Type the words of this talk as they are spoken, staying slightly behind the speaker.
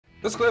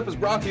This clip is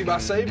brought to you by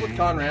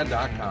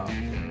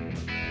SaveWithConrad.com.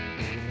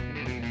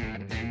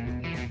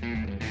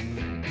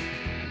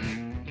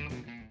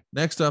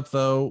 Next up,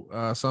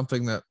 though,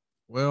 something that,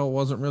 well,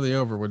 wasn't really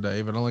over with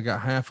Dave. It only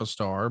got half a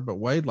star, but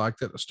Wade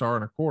liked it, 1.25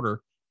 stars.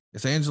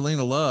 It's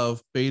Angelina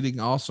Love beating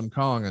Awesome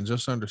Kong in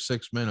just under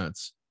 6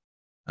 minutes.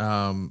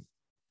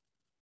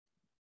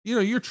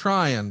 You're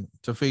trying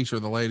to feature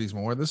the ladies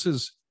more. This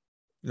is,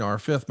 our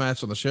 5th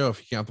match on the show, if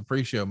you count the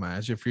pre-show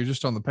match. If you're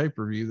just on the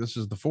pay-per-view, this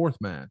is the 4th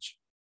match.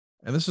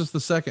 And this is the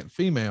 2nd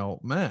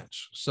female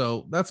match.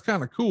 So that's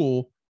kind of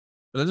cool.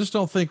 But I just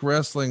don't think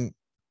wrestling,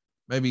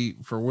 maybe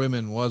for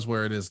women, was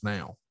where it is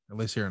now, at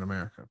least here in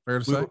America. Fair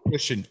to say? Were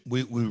pushing.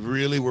 We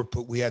really were.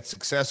 We had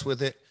success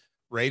with it,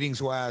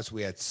 ratings wise.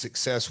 We had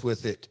success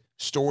with it,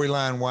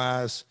 storyline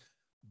wise.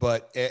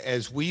 But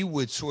as we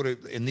would sort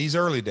of in these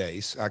early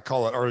days, I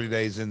call it early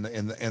days in the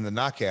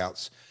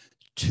knockouts,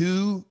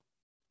 2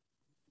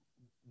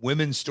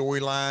 women's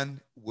storyline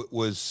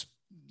was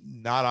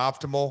not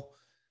optimal.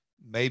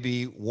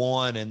 Maybe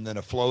 1 and then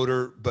a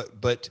floater,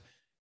 but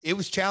it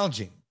was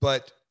challenging.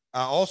 But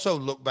I also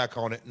look back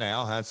on it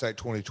now, hindsight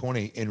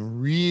 2020,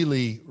 and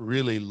really,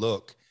 really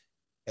look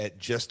at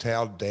just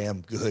how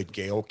damn good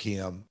Gail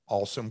Kim,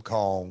 Awesome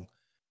Kong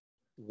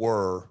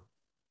were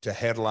to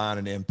headline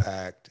and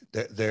Impact.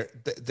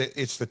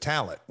 It's the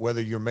talent,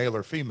 whether you're male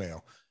or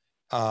female.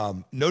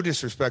 No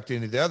disrespect to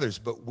any of the others,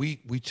 but we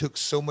took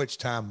so much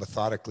time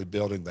methodically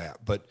building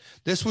that. But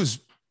this was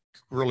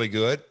really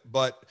good.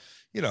 But,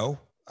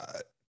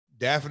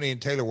 Daphne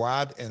and Taylor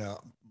Wilde in a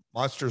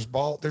Monsters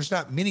Ball, there's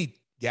not many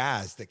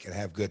guys that can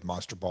have good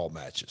Monster Ball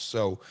matches.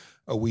 So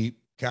are we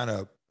kind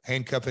of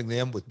handcuffing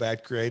them with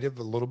bad creative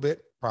a little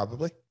bit?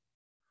 Probably.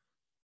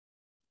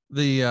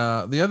 The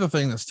other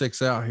thing that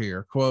sticks out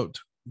here, quote,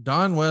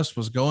 Don West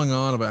was going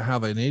on about how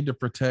they need to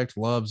protect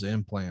Love's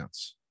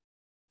implants.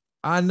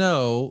 I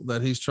know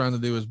that he's trying to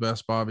do his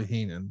best Bobby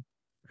Heenan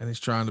and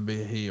he's trying to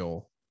be a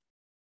heel,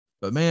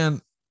 but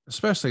man,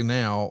 especially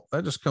now,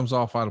 that just comes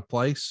off out of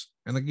place.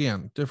 And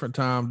again, different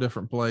time,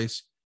 different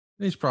place.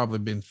 He's probably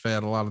been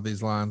fed a lot of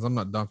these lines. I'm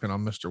not dunking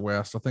on Mr.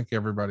 West. I think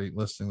everybody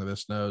listening to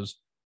this knows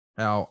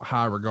how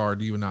high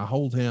regard you and I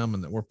hold him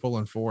and that we're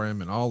pulling for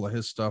him and all of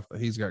his stuff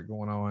that he's got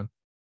going on.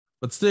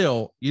 But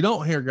still, you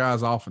don't hear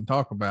guys often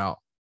talk about,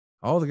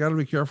 oh, they got to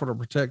be careful to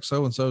protect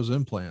so-and-so's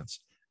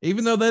implants.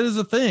 Even though that is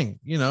a thing,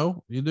 you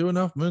do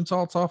enough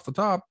moonsaults off the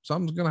top,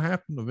 something's going to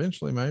happen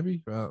eventually,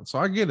 maybe. So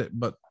I get it,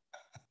 but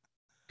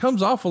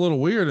comes off a little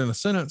weird in a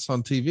sentence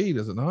on TV,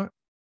 does it not?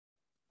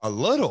 A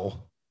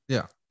little.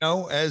 Yeah.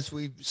 As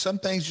some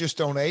things just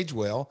don't age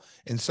well,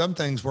 and some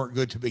things weren't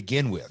good to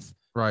begin with.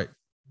 Right.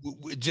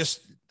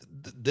 Just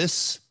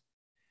this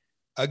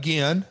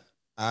again,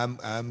 I'm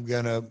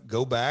going to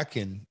go back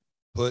and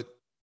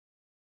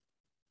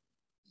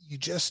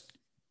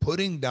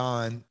putting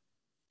Don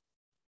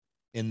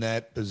in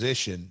that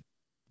position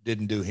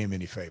didn't do him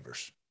any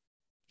favors.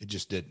 It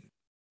just didn't.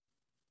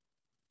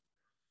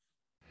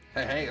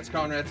 Hey, it's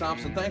Conrad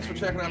Thompson. Thanks for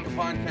checking out the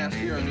podcast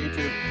here on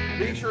YouTube.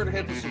 Be sure to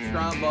hit the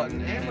subscribe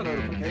button and the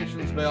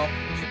notifications bell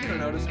so you get a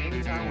notice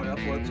anytime we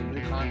upload some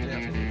new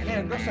content.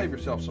 And go save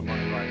yourself some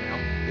money right now.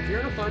 If you're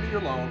in a 30-year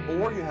loan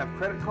or you have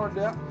credit card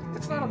debt,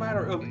 it's not a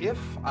matter of if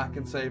I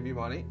can save you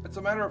money. It's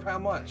a matter of how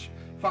much.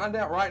 Find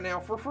out right now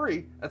for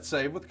free at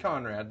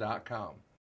SaveWithConrad.com.